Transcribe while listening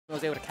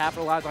was able to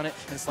capitalize on it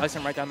and slice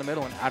him right down the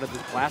middle and out of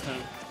this blast.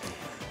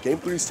 Game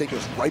 3 is taking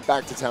us right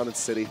back to Town and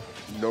City.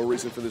 No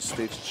reason for this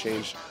stage to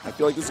change. I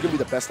feel like this is going to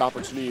be the best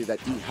opportunity that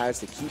he has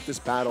to keep this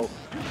battle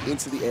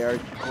into the air,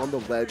 on the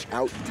ledge,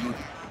 out deep.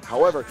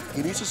 However,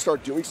 he needs to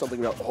start doing something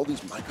about all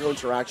these micro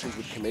interactions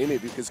with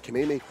Kameme, because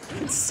Kameme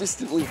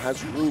consistently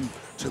has room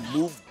to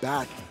move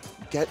back,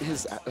 get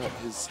his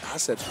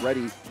assets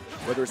ready,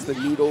 whether it's the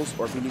needles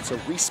or if he needs to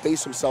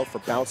respace himself for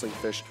bouncing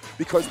fish,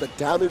 because the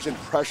damage and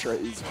pressure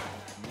is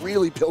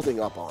really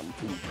building up on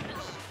him.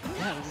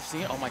 Yeah, we're just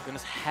seeing, oh my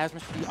goodness, has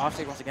Mr. D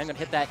offstage once again, gonna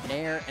hit that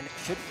nair, and it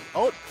should,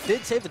 oh,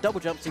 did save the double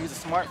jump, so he's a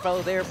smart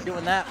fellow there for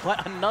doing that,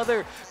 but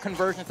another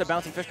conversion to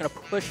bouncing fish, gonna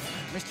push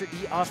Mr.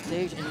 D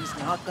offstage, and he's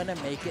not gonna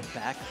make it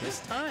back this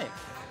time.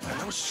 And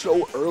that was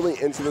so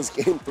early into this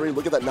game 3.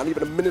 Look at that, not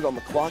even a minute on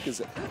the clock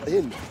is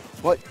in.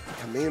 But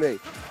Kameme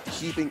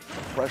keeping the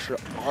pressure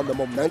on the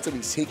momentum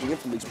he's taking in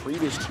from these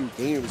previous 2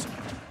 games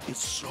is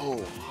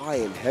so high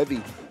and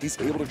heavy. He's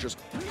able to just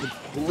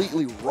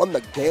completely run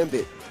the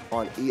gambit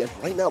on E. And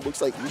right now it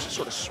looks like he's just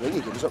sort of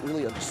swinging. He doesn't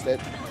really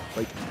understand,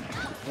 like,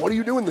 what do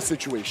you do in this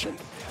situation?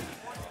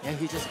 Yeah,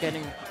 he's just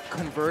getting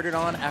converted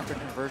on after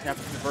conversion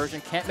after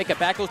conversion. Can't make it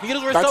back. Those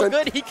needles were so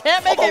good. He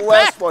can't make it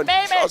back.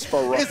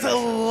 Kameme is a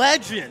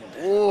legend.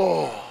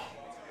 Oh,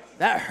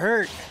 that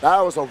hurt.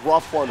 That was a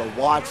rough one to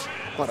watch,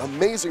 but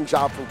amazing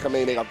job from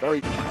Kameme. A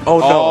very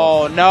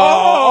oh no!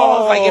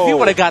 Oh, like if he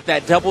would have got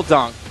that double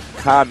dunk.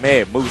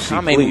 Kameme,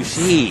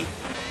 please.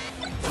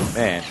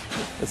 Man,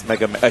 let's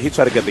make a. He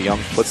tried to get the young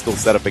footstool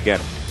set up again.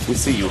 We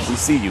see you. We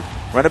see you.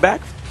 Run it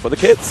back for the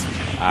kids.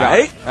 All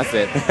right, that's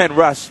it. And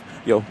Rush.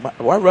 Yo,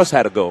 why Rush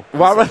had to go?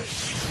 Why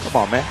Rush?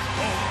 Come on, man.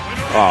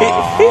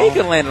 He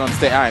can land it on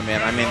stage. All right,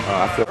 man. I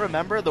mean,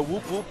 remember the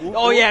whoop, whoop, whoop?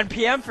 Oh, yeah, and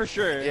PM for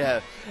sure.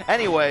 Yeah.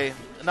 Anyway,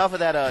 enough of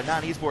that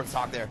non-esports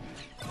talk there.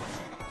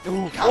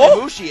 Ooh,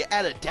 Kamemushi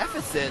at a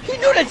deficit. He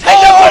knew to take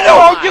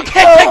that one. No, you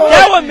can't take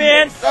that one,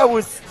 man. That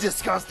was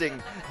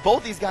disgusting.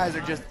 Both these guys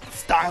are just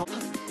style.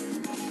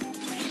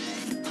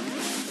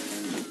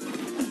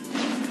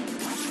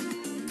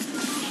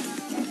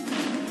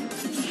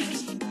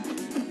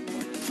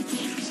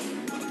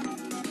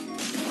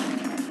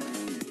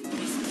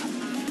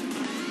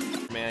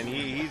 Man,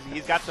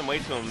 he's got some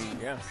weight to him.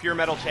 Yeah. Pure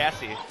metal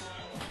chassis.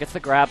 Gets the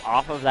grab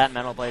off of that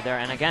metal blade there,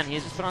 and again,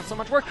 he's just put on so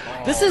much work.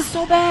 Oh. This is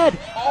so bad.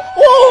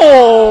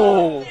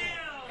 Oh!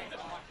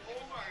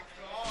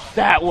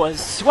 That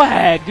was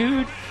swag,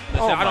 dude.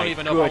 Listen, I don't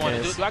even know if I want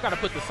to do it. Do I got to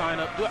put the sign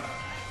up?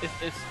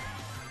 It's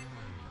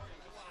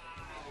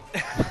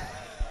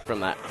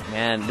From that,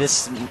 man,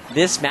 this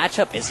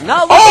matchup is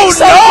not looking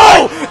so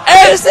good.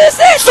 And is this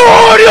it?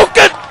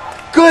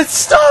 Soryu, good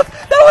stuff.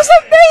 That was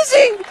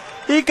amazing.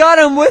 He got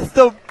him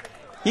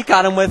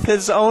with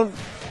his own.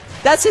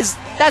 That's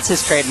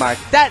his trademark.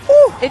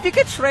 If you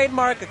could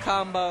trademark a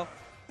combo.